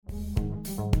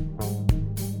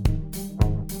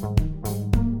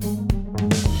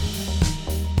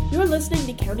listening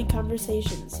to County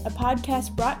Conversations, a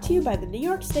podcast brought to you by the New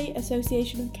York State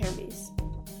Association of Counties.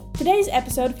 Today's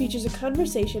episode features a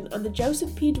conversation on the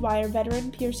Joseph P. Dwyer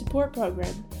Veteran Peer Support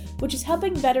Program, which is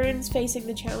helping veterans facing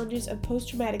the challenges of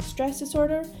post-traumatic stress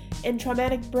disorder and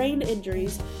traumatic brain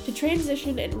injuries to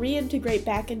transition and reintegrate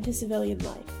back into civilian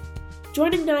life.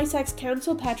 Joining NYSAC's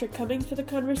counsel Patrick Cummings for the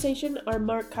conversation are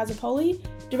Mark Cazzapoli,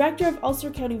 Director of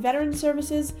Ulster County Veteran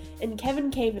Services, and Kevin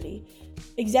Caveney,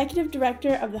 Executive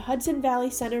Director of the Hudson Valley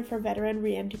Center for Veteran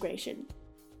Reintegration.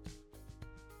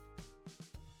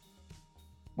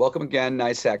 Welcome again,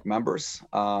 NYSAC members.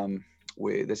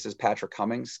 This is Patrick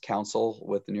Cummings, counsel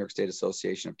with the New York State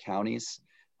Association of Counties.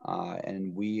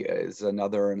 And we is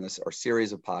another in our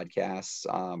series of podcasts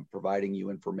providing you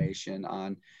information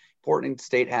on important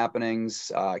state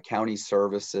happenings, county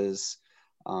services,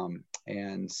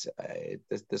 and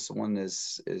this one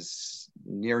is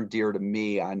near and dear to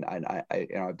me.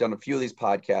 I've done a few of these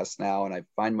podcasts now, and I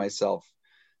find myself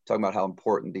talking about how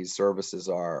important these services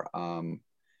are.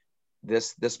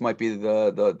 This might be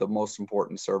the most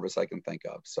important service I can think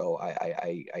of. So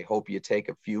I hope you take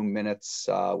a few minutes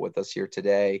with us here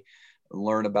today,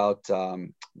 learn about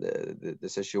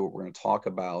this issue. What we're going to talk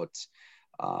about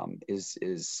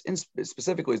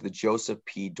specifically is the Joseph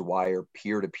P. Dwyer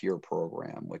peer-to-peer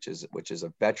program, which is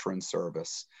a veteran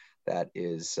service that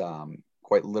is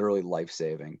quite literally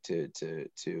life-saving to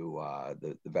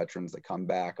the veterans that come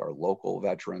back, our local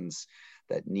veterans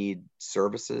that need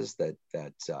services, that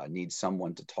need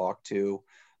someone to talk to,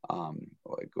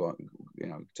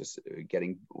 just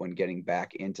getting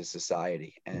back into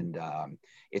society. And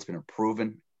it's been a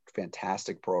proven,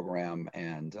 fantastic program.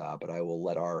 And but I will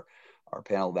let our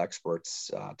panel of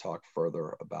experts talk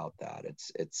further about that.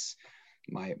 It's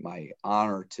my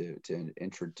honor to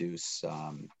introduce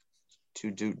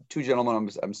two gentlemen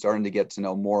I'm starting to get to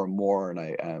know more and more,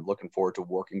 and I'm looking forward to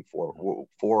working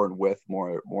for and with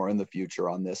more in the future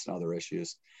on this and other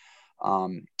issues.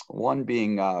 One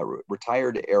being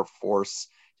retired Air Force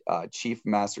Chief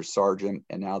Master Sergeant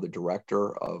and now the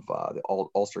Director of the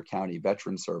Ulster County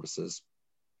Veteran Services,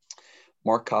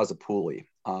 Mark Cazzapoli.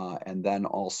 And then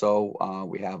also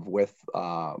we have with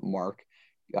Mark,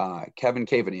 Kevin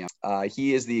Caveney.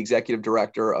 He is the Executive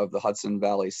Director of the Hudson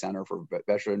Valley Center for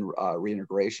Veteran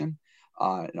Reintegration,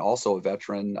 and also a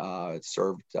veteran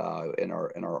served in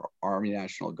our Army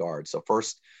National Guard. So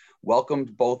first, welcome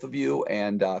to both of you,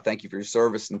 and thank you for your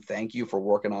service, and thank you for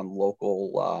working on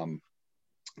local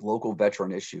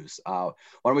veteran issues. Why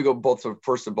don't we go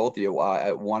first to both of you?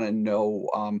 I want to know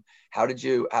how did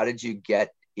you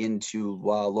get into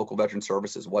local veteran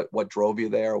services? What drove you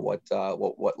there? What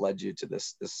led you to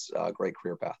this great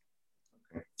career path?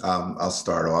 I'll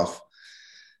start off.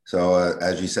 So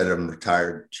as you said, I'm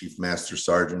retired Chief Master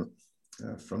Sergeant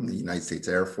from the United States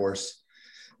Air Force.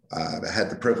 I had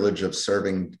the privilege of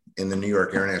serving in the New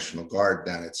York Air National Guard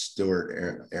down at Stewart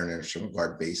Air National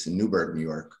Guard Base in Newburgh, New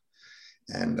York.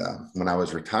 And when I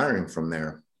was retiring from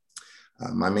there,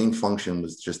 my main function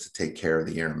was just to take care of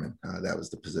the airmen. That was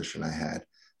the position I had,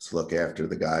 to look after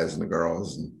the guys and the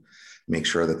girls and make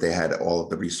sure that they had all of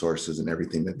the resources and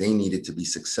everything that they needed to be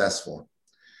successful.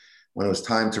 When it was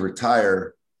time to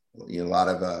retire, a lot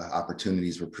of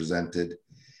opportunities were presented,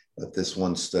 but this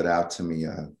one stood out to me.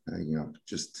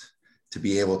 Just to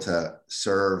be able to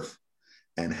serve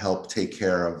and help take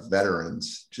care of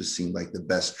veterans just seemed like the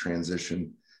best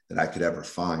transition that I could ever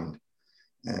find.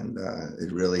 And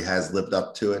it really has lived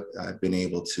up to it. I've been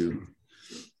able to,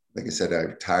 like I said, I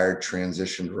retired,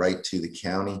 transitioned right to the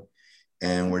county,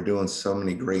 and we're doing so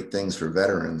many great things for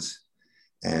veterans.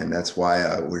 And that's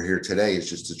why we're here today, is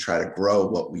just to try to grow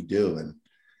what we do and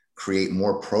create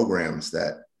more programs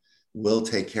that will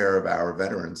take care of our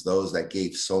veterans, those that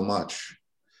gave so much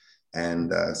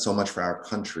and so much for our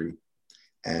country.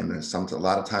 And a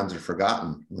lot of times they're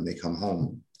forgotten when they come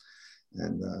home.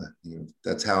 And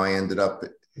that's how I ended up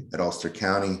at Ulster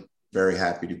County. Very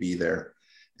happy to be there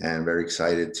and very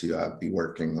excited to be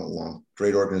working along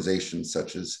great organizations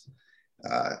such as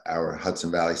our Hudson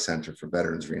Valley Center for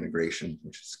Veterans Reintegration,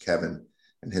 which is Kevin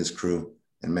and his crew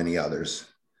and many others.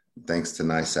 Thanks to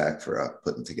NYSAC for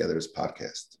putting together this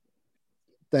podcast.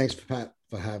 Thanks, Pat,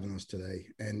 for having us today.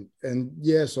 And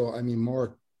yeah, so I mean,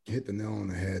 Mark hit the nail on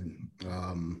the head.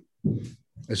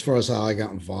 As far as how I got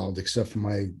involved, except for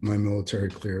my military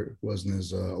career, it wasn't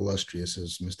as illustrious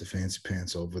as Mr. Fancy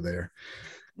Pants over there.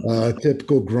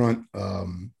 Typical grunt.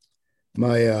 But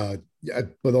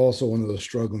also one of those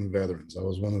struggling veterans. I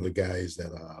was one of the guys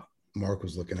that Mark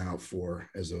was looking out for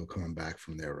as they were coming back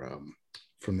from their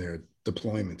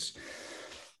deployments.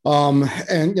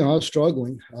 And I was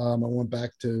struggling. I went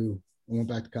back to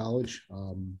college.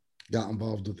 got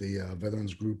involved with the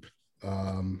veterans group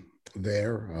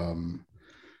there.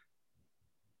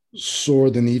 Saw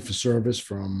the need for service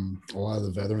from a lot of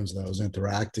the veterans that I was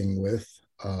interacting with.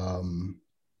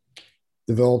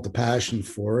 Developed a passion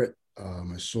for it.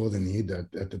 I saw the need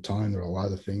that at the time there were a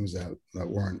lot of things that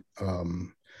weren't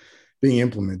being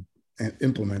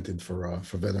implemented for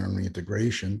veteran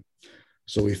reintegration.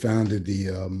 So we founded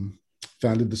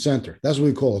the center. That's what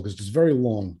we call it, because it's a very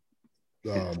long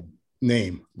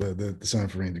name, the Center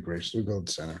for Reintegration. So we go to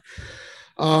the center.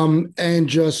 And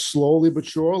just slowly but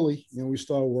surely, we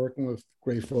started working with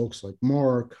great folks like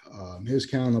Mark, his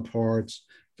counterparts,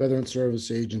 Veteran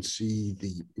Service Agency,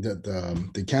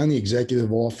 the county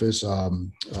executive office.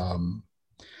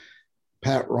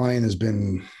 Pat Ryan has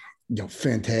been,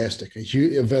 fantastic.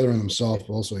 A veteran himself,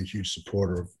 but also a huge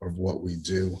supporter of what we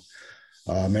do.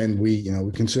 And we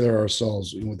consider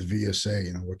ourselves with the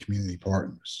VSA, we're community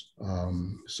partners.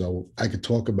 So I could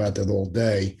talk about that all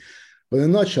day, but in a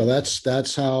nutshell,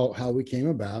 that's how we came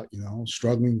about.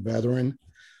 Struggling veteran,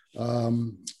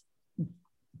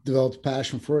 developed a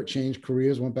passion for it, changed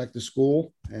careers, went back to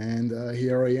school, and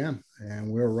here I am.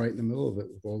 And we're right in the middle of it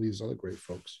with all these other great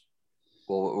folks.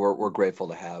 Well, we're grateful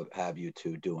to have you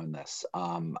two doing this.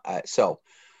 So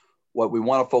what we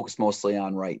want to focus mostly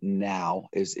on right now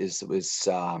is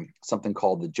something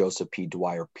called the Joseph P.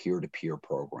 Dwyer peer-to-peer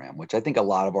program, which I think a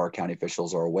lot of our county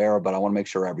officials are aware of, but I want to make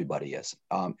sure everybody is.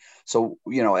 So,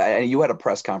 you had a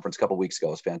press conference a couple of weeks ago.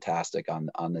 It was fantastic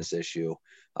on this issue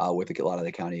with a lot of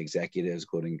the county executives,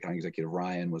 including County Executive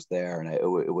Ryan was there. And I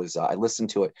listened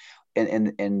to it,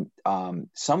 and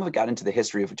some of it got into the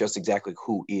history of just exactly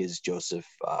who is Joseph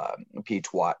P.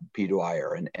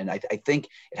 Dwyer. And I think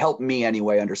it helped me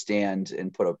anyway understand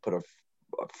and put a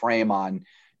frame on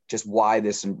just why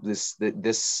this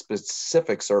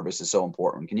specific service is so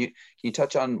important. Can you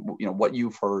touch on what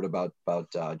you've heard about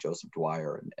Joseph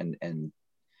Dwyer and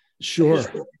Sure,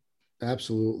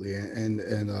 absolutely,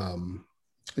 and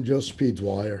Joseph P.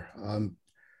 Dwyer,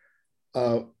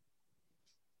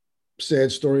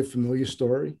 sad story, familiar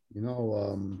story.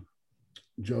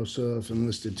 Joseph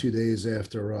enlisted 2 days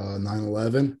after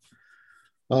 9/11.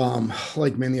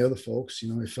 Like many other folks, he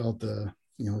felt that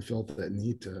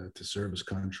need to serve his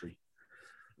country.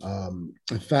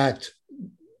 In fact,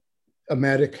 a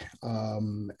medic,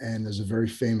 and there's a very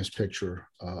famous picture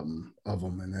of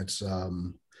him, and that's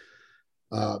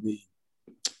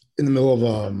in the middle of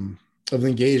an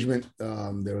engagement.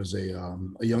 There was a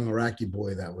young Iraqi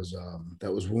boy that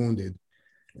was wounded,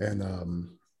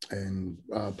 and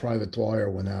Private Dwyer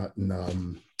went out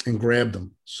and grabbed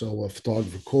him. So a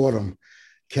photographer caught him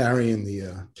carrying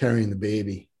the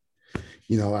baby,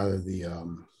 out of the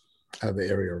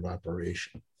area of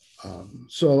operation.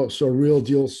 So a real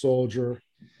deal soldier,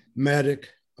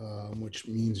 medic, which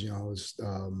means is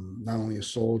not only a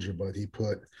soldier, but he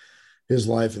put his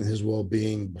life and his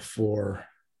well-being before,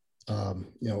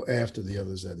 after the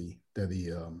others that he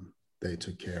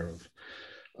took care of.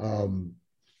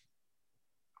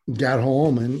 Got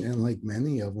home and like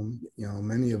many of them,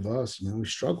 many of us, we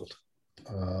struggled.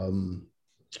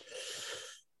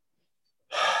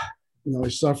 I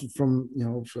suffered from,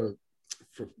 for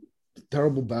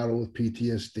terrible battle with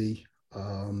PTSD.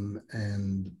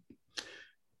 And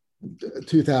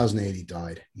 2008, he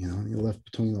died. He left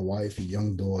between a wife, a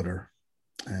young daughter,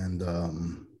 and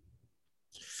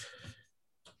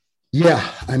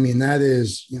that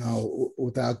is,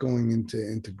 without going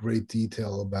into great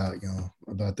detail about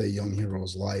that young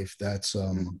hero's life. That's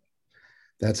how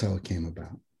it came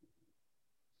about.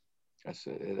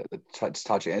 It's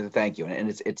touching. Thank you. And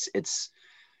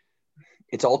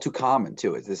it's all too common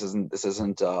too. This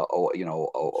isn't a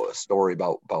story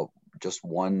about just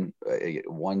one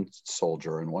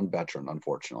soldier and one veteran,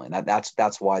 unfortunately. And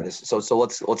that's why this. So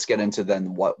let's get into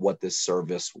then what this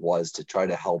service was to try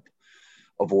to help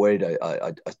avoid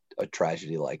a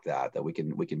tragedy like that we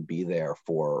can be there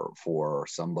for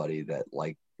somebody that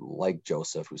like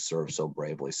Joseph, who served so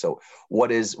bravely. So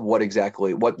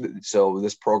so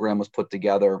this program was put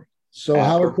together. So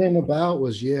how it came about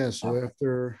was, so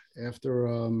after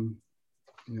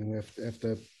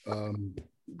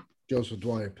Joseph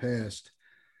Dwyer passed,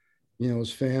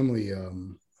 his family,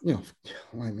 who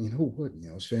wouldn't,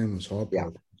 his family was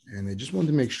heartbroken, and they just wanted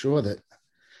to make sure that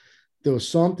there was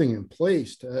something in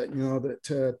place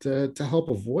to help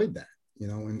avoid that,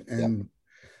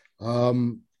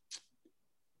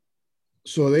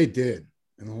 so they did,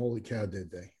 and holy cow, did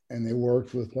they? And they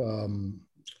worked with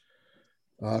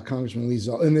Congressman Lee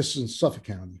Zeldin, and this is in Suffolk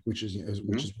County, which is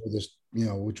where this,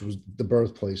 which was the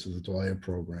birthplace of the Dwyer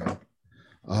program.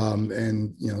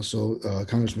 And so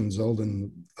Congressman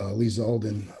Zeldin, Lee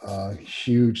Zeldin,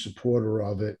 huge supporter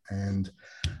of it. And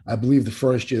I believe the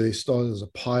first year they started as a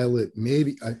pilot.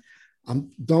 Maybe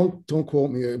don't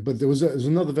quote me, but there's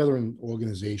another veteran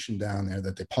organization down there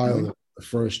that they piloted the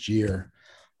first year.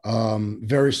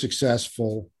 Very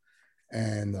successful.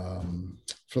 And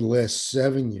for the last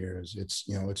 7 years, it's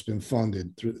been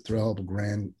funded through the help of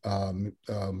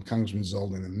Congressman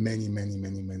Zeldin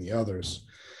and many others.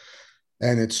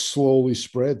 And it's slowly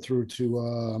spread through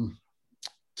to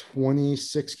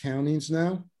 26 counties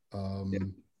now,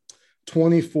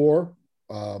 24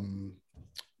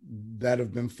 that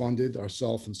have been funded,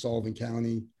 ourselves in Sullivan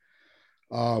County.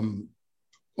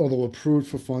 Although approved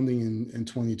for funding in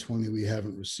 2020, we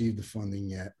haven't received the funding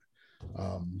yet.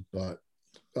 But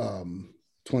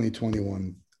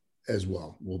 2021 as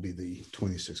well will be the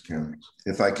 26 counties.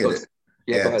 If I could go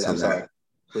ahead. I'm sorry.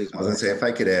 Please. I was going to say, if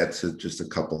I could add to just a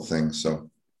couple things. So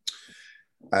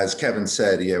as Kevin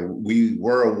said, we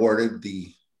were awarded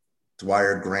the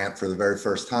Dwyer grant for the very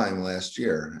first time last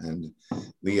year. And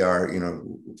we are,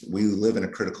 we live in a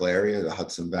critical area, the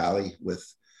Hudson Valley, with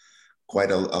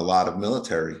quite a lot of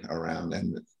military around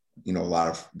and, a lot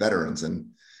of veterans. And it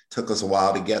took us a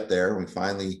while to get there. We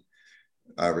finally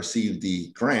received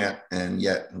the grant, and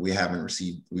yet we've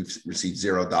received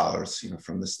 $0,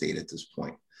 from the state at this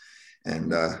point.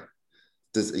 And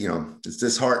it's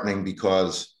disheartening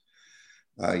because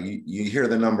you hear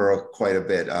the number quite a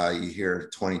bit. You hear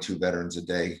 22 veterans a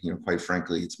day. Quite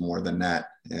frankly, it's more than that.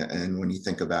 And when you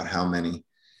think about how many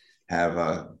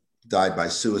have died by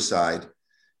suicide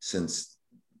since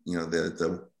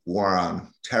the war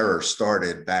on terror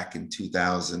started back in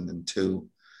 2002,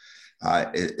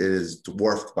 it is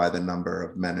dwarfed by the number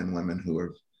of men and women who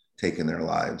have taken their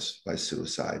lives by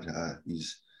suicide.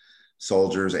 These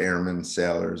soldiers, airmen,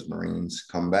 sailors, Marines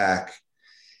come back,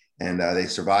 and they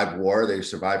survive war, they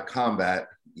survive combat,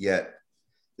 yet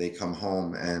they come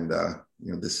home, and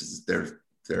this is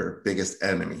their biggest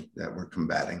enemy that we're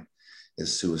combating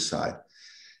is suicide.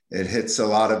 It hits a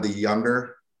lot of the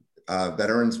younger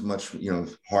veterans much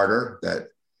harder. That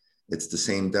it's the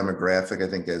same demographic, I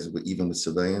think, as even with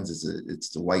civilians. It's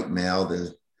the white male,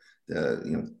 the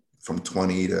from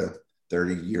 20 to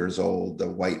 30 years old, the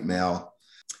white male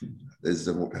is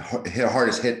the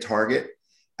hardest hit target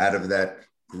out of that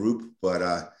group,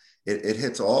 but it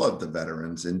hits all of the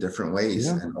veterans in different ways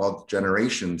and all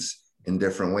generations in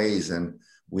different ways. And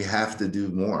we have to do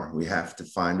more. We have to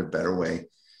find a better way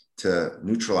to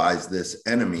neutralize this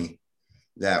enemy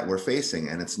that we're facing.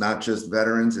 And it's not just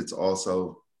veterans, it's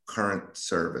also current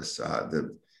service.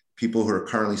 The people who are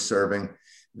currently serving,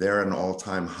 they're at an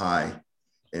all-time high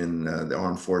in the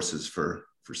armed forces for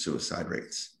suicide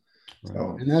rates. Right.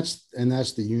 So, and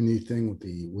that's the unique thing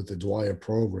with the Dwyer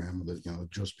program, the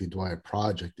Joseph P. Dwyer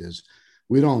project, is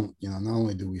we don't, not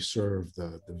only do we serve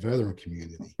the veteran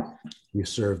community, we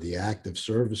serve the active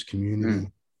service community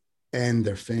and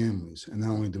their families. And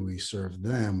not only do we serve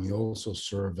them, we also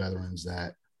serve veterans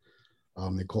that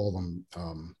they call them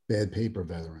bad paper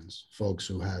veterans, folks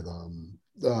who had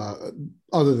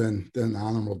other than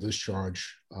honorable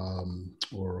discharge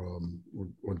or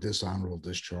dishonorable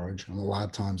discharge. And a lot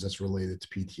of times that's related to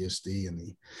PTSD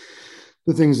and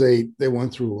the things they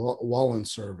went through while in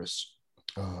service.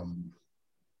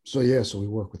 So we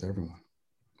work with everyone.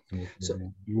 So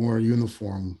you wear a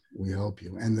uniform, we help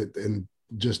you. And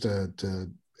just to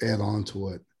add on to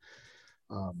what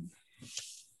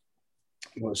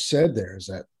was said there is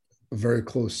that a very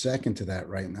close second to that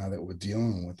right now that we're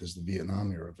dealing with is the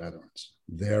Vietnam era veterans.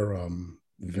 They're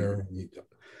very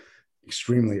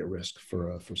extremely at risk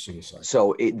for suicide.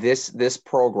 So this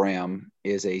program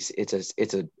is a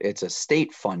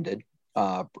state funded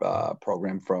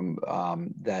program from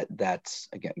that's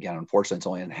again unfortunately it's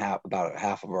only in about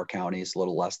half of our counties, a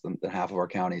little less than half of our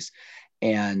counties,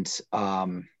 and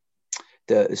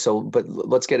but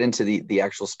let's get into the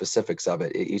actual specifics of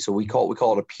it. So we call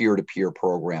it a peer-to-peer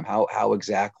program. How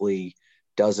exactly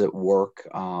does it work?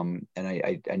 And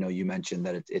I know you mentioned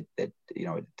that it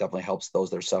definitely helps those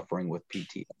that are suffering with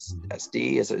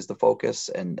PTSD is the focus,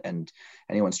 and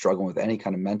anyone struggling with any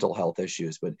kind of mental health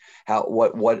issues. But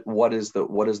what does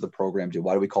the program do?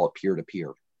 Why do we call it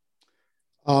peer-to-peer?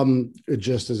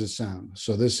 Just as it sounds.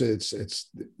 So we're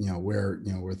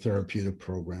therapeutic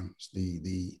programs.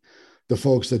 The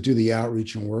folks that do the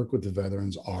outreach and work with the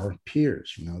veterans are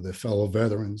peers, they're fellow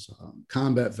veterans,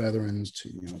 combat veterans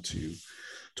to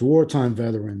wartime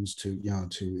veterans to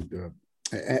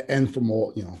and from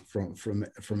all,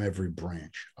 from every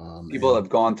branch. People have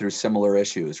gone through similar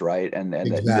issues, right? And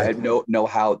exactly. know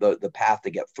how the path to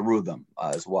get through them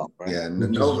as well, right? Yeah,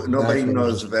 nobody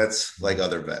knows vets like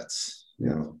other vets,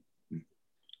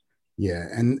 Yeah,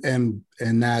 and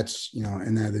that's,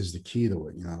 and that is the key to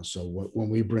it, So when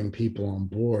we bring people on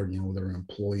board, they're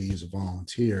employees or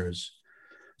volunteers,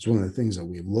 it's one of the things that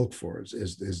we look for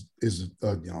is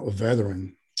a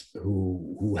veteran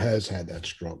who has had that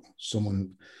struggle.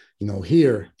 Someone,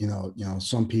 here,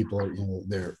 some people are,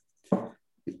 they're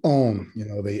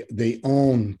they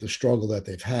own the struggle that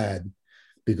they've had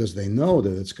because they know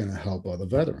that it's going to help other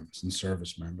veterans and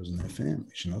service members and their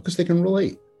families, because they can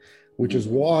relate, which is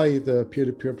why the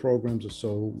peer-to-peer programs are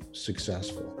so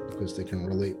successful, because they can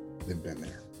relate. They've been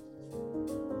there.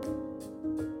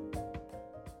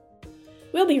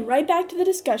 We'll be right back to the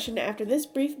discussion after this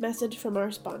brief message from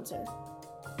our sponsor.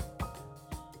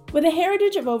 With a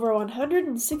heritage of over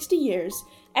 160 years,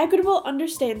 Equitable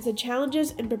understands the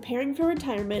challenges in preparing for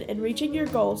retirement and reaching your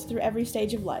goals through every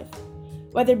stage of life.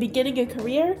 Whether beginning a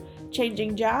career,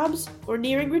 changing jobs, or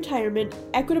nearing retirement,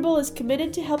 Equitable is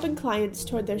committed to helping clients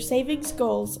toward their savings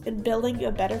goals and building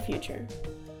a better future.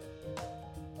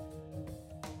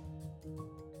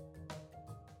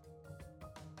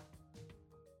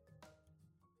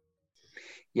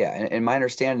 Yeah, and my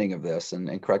understanding of this,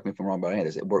 and correct me if I'm wrong, but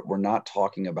is we're not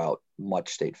talking about much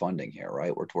state funding here,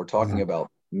 right? We're talking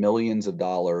about millions of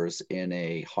dollars in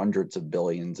a hundreds of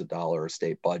billions of dollars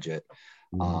state budget.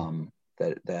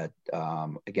 That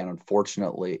again,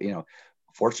 unfortunately,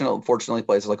 fortunately,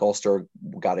 places like Ulster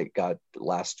got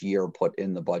last year put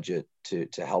in the budget to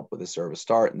help with the service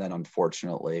start, and then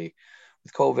unfortunately,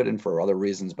 with COVID and for other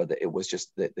reasons, but it was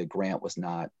just that the grant was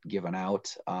not given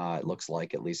out. It looks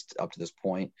like, at least up to this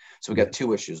point. So we've got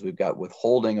two issues. We've got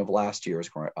withholding of last year's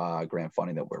grant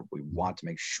funding that we want to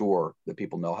make sure that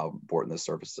people know how important this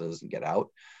service is and get out.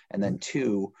 And then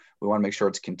two, we want to make sure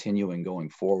it's continuing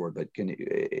going forward. But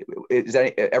is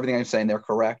that everything I'm saying there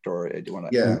correct, or do you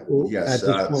want to? Yeah, yes.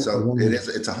 So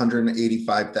it's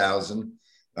 $185,000.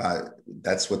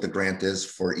 That's what the grant is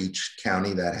for each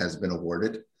county that has been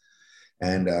awarded.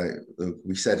 And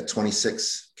we said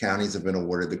 26 counties have been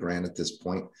awarded the grant at this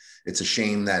point. It's a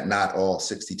shame that not all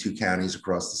 62 counties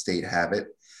across the state have it.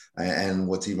 And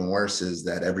what's even worse is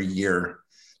that every year,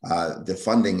 the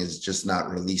funding is just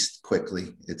not released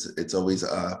quickly. It's always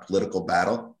a political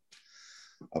battle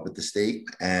up at the state.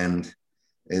 And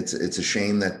it's a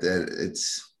shame that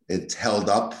it's held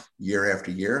up year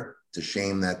after year. It's a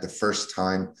shame that the first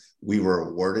time we were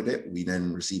awarded it, we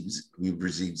received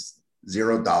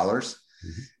 $0.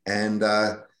 And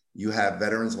you have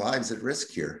veterans' lives at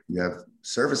risk here. You have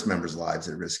service members' lives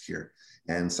at risk here.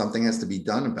 And something has to be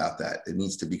done about that. It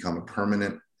needs to become a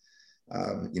permanent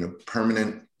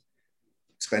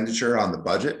expenditure on the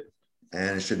budget.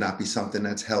 And it should not be something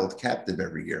that's held captive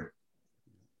every year.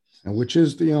 And which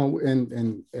is,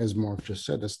 and as Mark just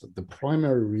said, that's the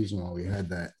primary reason why we had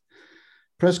that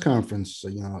press conference,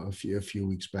 a few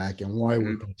weeks back, and why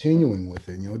we're continuing with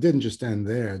it. It didn't just end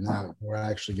there. Now we're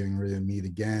actually getting ready to meet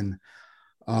again,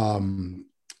 and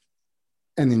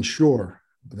ensure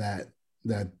that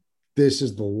this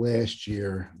is the last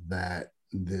year that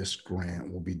this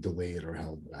grant will be delayed or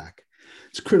held back.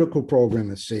 It's a critical program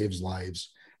that saves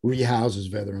lives,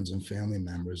 rehouses veterans and family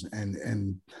members,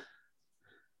 and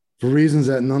for reasons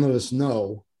that none of us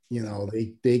know,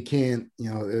 they can't,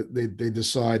 they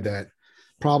decide that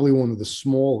probably one of the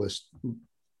smallest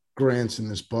grants in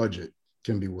this budget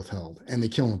can be withheld, and they're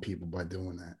killing people by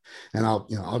doing that. And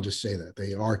I'll just say that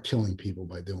they are killing people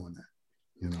by doing that,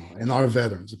 and our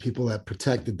veterans, the people that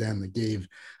protected them, that gave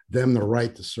them the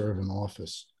right to serve in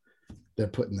office, they're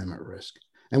putting them at risk.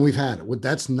 And we've had it.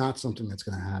 That's not something that's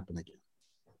going to happen again.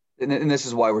 And this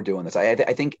is why we're doing this. I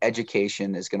think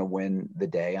education is going to win the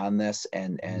day on this.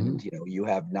 And you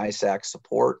have NYSAC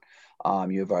support.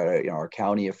 You have our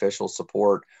county official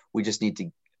support. We just need to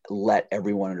let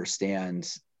everyone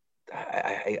understand.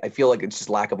 I feel like it's just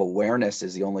lack of awareness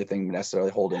is the only thing necessarily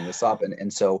holding this up.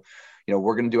 And so,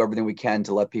 we're going to do everything we can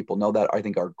to let people know that. I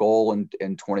think our goal in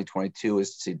 2022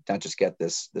 is to not just get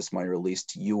this money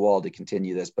released to you all to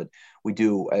continue this, but we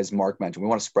do, as Mark mentioned, we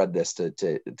want to spread this to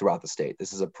throughout the state.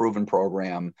 This is a proven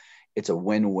program. It's a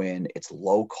win-win. It's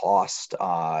low cost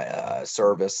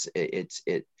service.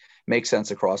 It makes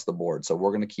sense across the board. So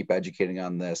we're going to keep educating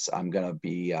on this. I'm going to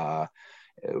be,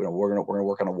 we're going to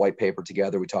work on a white paper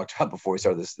together. We talked about before we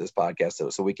started this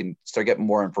podcast, so we can start getting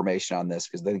more information on this,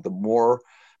 because I think the more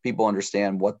people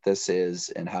understand what this is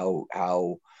and how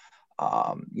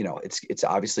it's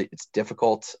obviously it's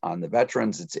difficult on the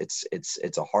veterans.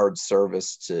 It's a hard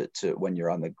service to when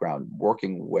you're on the ground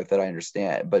working with it. I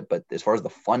understand, but as far as the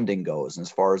funding goes, and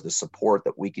as far as the support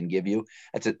that we can give you,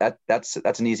 that's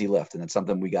an easy lift, and it's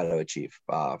something we got to achieve.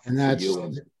 And that's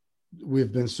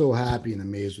we've been so happy and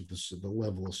amazed with the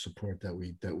level of support that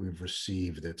we've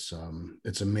received. It's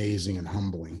amazing and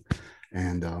humbling.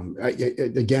 And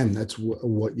again, that's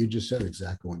what you just said,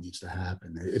 exactly what needs to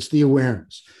happen. It's the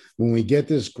awareness. When we get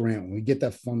this grant, when we get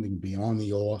that funding beyond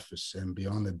the office and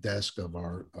beyond the desk of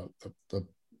the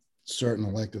certain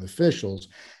elected officials,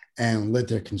 and let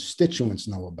their constituents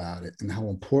know about it and how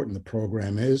important the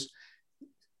program is,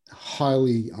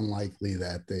 highly unlikely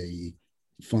that the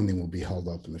funding will be held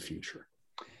up in the future.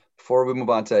 Before we move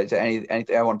on to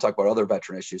anything, I want to talk about other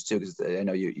veteran issues too, because I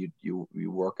know you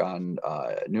work on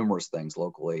numerous things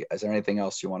locally. Is there anything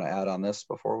else you want to add on this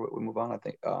before we move on? I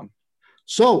think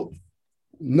so.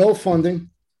 No funding.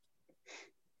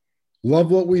 Love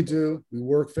what we do. We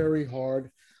work very hard,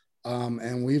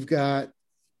 and we've got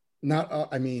all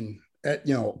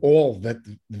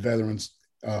veterans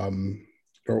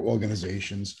or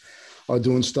organizations are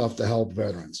doing stuff to help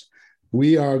veterans.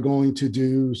 We are going to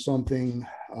do something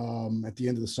at the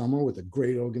end of the summer with a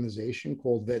great organization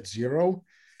called Vet Zero,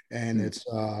 and it's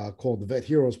called the Vet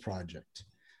Heroes Project.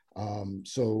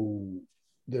 So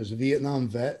there's a Vietnam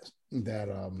vet that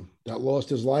lost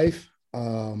his life,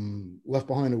 left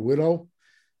behind a widow.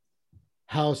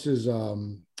 House is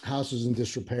in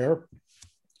disrepair.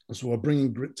 So we're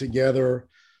bringing together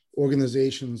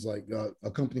organizations like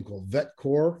a company called Vet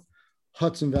Corps,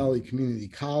 Hudson Valley Community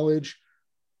College,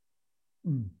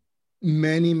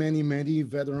 many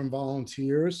veteran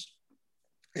volunteers,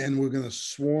 and we're going to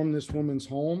swarm this woman's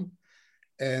home,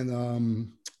 and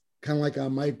kind of like a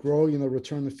Mike Groh,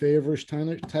 return the favors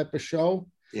type of show.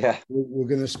 Yeah, we're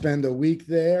going to spend a week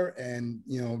there and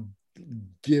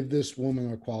give this woman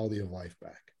her quality of life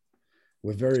back.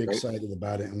 We're very excited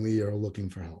about it, and we are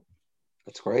looking for help.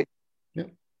 That's great. Yeah.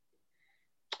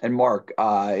 And Mark,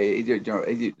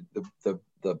 the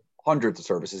hundreds of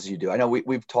services you do. I know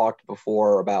we've talked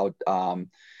before about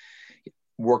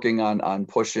working on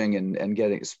pushing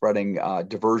and spreading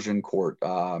diversion court,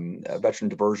 veteran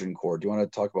diversion court. Do you want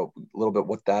to talk about a little bit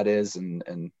what that is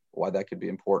and why that could be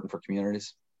important for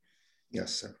communities?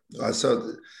 Yes, sir.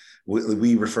 So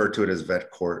we refer to it as Vet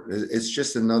Court. It's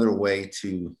just another way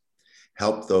to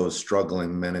help those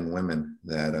struggling men and women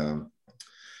that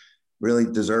really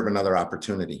deserve another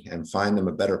opportunity and find them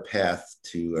a better path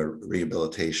to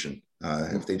rehabilitation.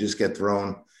 If they just get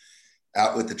thrown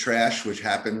out with the trash, which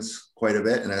happens quite a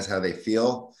bit, and that's how they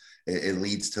feel, it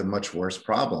leads to much worse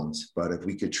problems. But if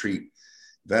we could treat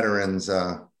veterans,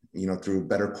 through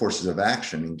better courses of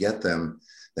action and get them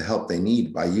the help they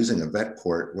need by using a vet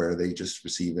court where they just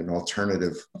receive an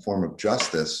alternative form of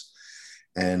justice,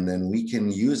 and then we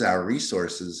can use our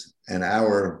resources and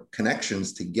our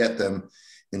connections to get them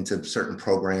into certain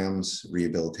programs,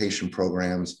 rehabilitation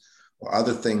programs, or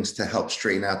other things to help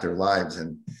straighten out their lives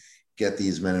and get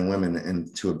these men and women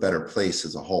into a better place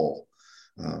as a whole.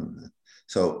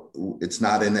 So it's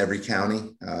not in every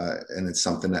county, and it's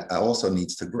something that also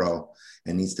needs to grow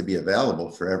and needs to be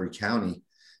available for every county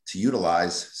to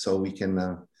utilize, so we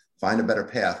can find a better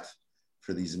path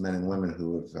for these men and women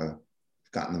who have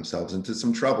gotten themselves into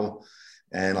some trouble.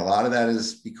 And a lot of that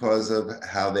is because of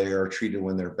how they are treated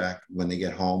when they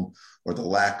get home, or the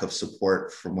lack of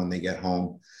support from when they get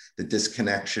home, the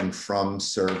disconnection from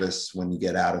service when you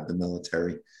get out of the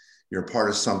military. You're a part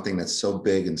of something that's so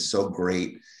big and so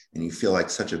great, and you feel like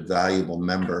such a valuable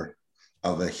member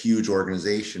of a huge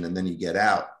organization, and then you get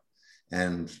out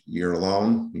and you're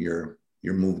alone, you're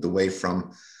moved away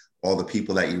from all the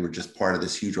people that you were just part of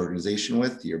this huge organization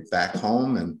with. You're back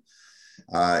home, and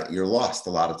you're lost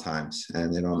a lot of times,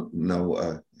 and they don't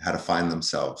know how to find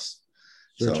themselves.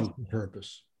 Searching for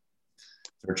purpose.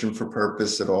 Searching for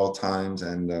purpose at all times.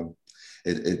 And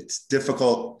it's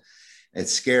difficult,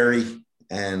 it's scary.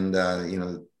 And,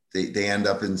 they end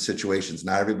up in situations.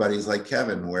 Not everybody's like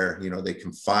Kevin, where, they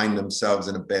can find themselves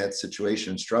in a bad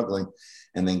situation, struggling,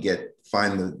 and then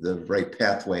find the right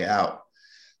pathway out.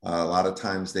 A lot of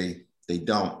times they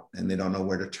don't, and they don't know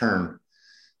where to turn.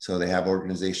 So they have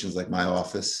organizations like my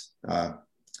office,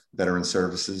 Veteran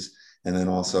Services, and then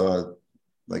also,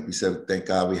 like we said, thank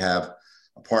God we have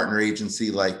a partner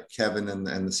agency like Kevin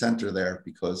and the center there,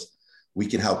 because we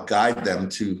can help guide them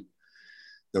to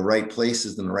the right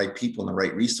places and the right people and the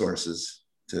right resources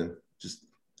to just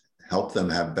help them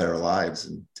have better lives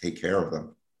and take care of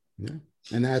them. Yeah.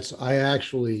 And I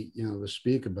actually, to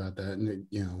speak about that, and,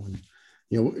 when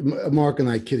Mark and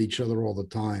I kid each other all the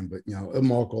time, but,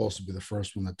 Mark will also be the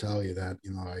first one to tell you that,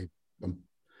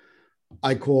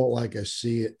 I call it like I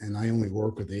see it, and I only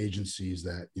work with agencies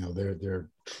that, their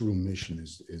true mission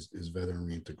is veteran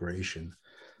reintegration.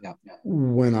 Yeah.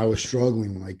 When I was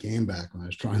struggling, when I came back, when I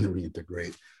was trying to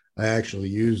reintegrate, I actually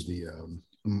used the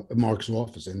Mark's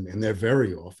office and their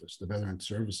very office, the Veteran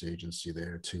Service Agency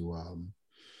there, to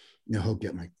help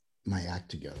get my act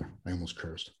together. I almost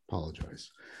cursed. Apologize.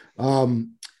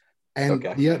 And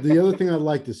okay. the other thing I'd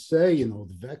like to say, the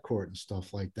vet court and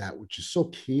stuff like that, which is so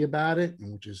key about it,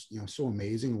 and which is so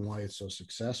amazing, and why it's so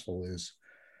successful, is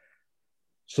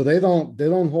so they don't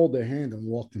hold their hand and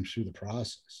walk them through the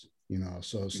process.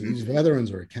 So these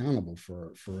veterans are accountable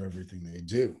for everything they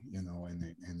do, and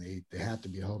they have to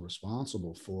be held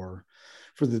responsible for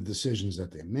the decisions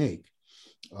that they make.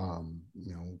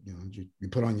 You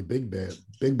put on your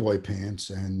big boy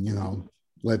pants, and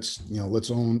let's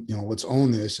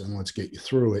own this, and let's get you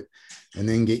through it, and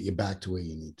then get you back to where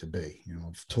you need to be.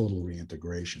 Total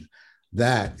reintegration.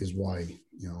 That is why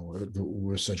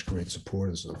we're such great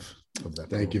supporters of that.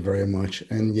 Thank you very much.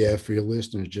 And for your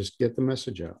listeners, just get the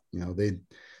message out. The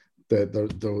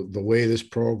way this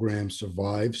program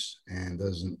survives and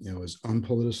doesn't is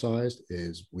unpoliticized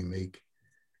is we make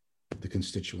the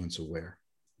constituents aware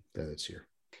that it's here.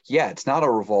 Yeah, it's not a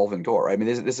revolving door. I mean,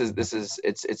 this is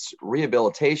it's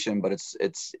rehabilitation, but it's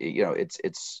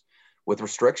with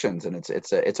restrictions, and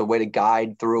it's a way to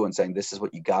guide through and saying this is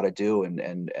what you got to do,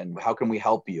 and how can we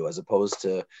help you, as opposed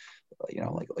to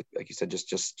like you said,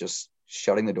 just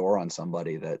shutting the door on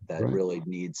somebody that right. really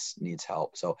needs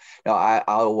help. So now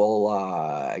I will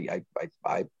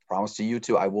I promise to you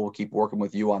too, I will keep working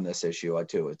with you on this issue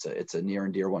too. It's a near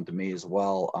and dear one to me as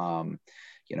well.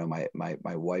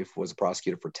 My wife was a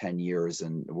prosecutor for 10 years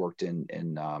and worked in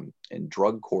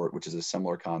drug court, which is a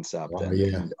similar concept.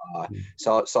 And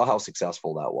saw how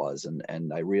successful that was.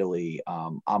 And I really,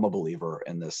 I'm a believer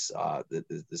in this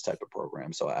type of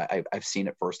program. So I've seen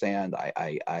it firsthand.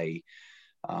 I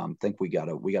think we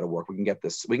gotta work. We can get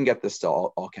this to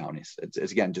all counties.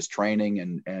 It's again, just training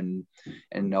and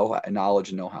knowledge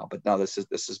and know-how. But no, this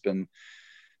has been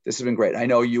great. I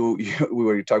know we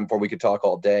were talking before, we could talk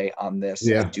all day on this.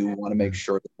 Yeah. I do want to make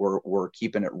sure that we're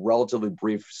keeping it relatively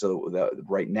brief, so that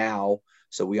right now,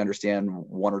 so we understand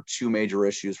one or two major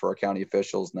issues for our county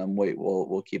officials, and then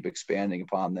we'll keep expanding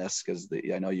upon this, because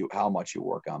I know how much you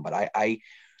work on. But I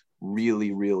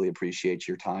really, really appreciate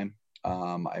your time.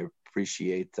 I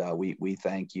appreciate, we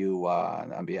thank you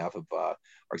on behalf of our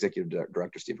Executive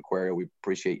Director, Steve Aquario. We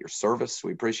appreciate your service.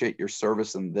 We appreciate your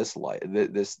service in this life,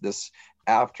 this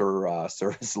after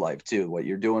service life too. What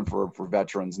you're doing for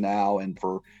veterans now and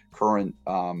for current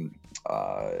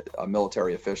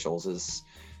military officials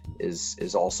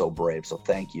is also brave. So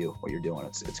thank you. What you're doing,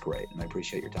 it's great, and I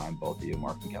appreciate your time, both of you,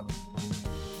 Mark and Kevin.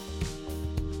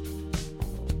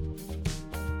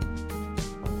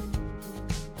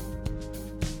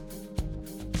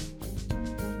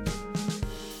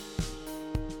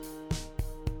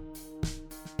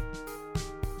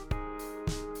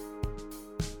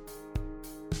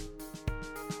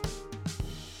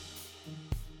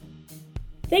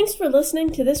 Thanks for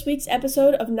listening to this week's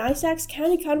episode of NYSAC's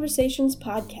County Conversations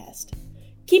podcast.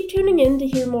 Keep tuning in to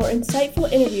hear more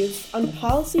insightful interviews on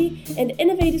policy and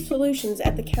innovative solutions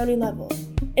at the county level.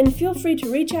 And feel free to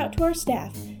reach out to our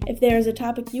staff if there is a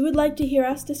topic you would like to hear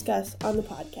us discuss on the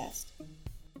podcast.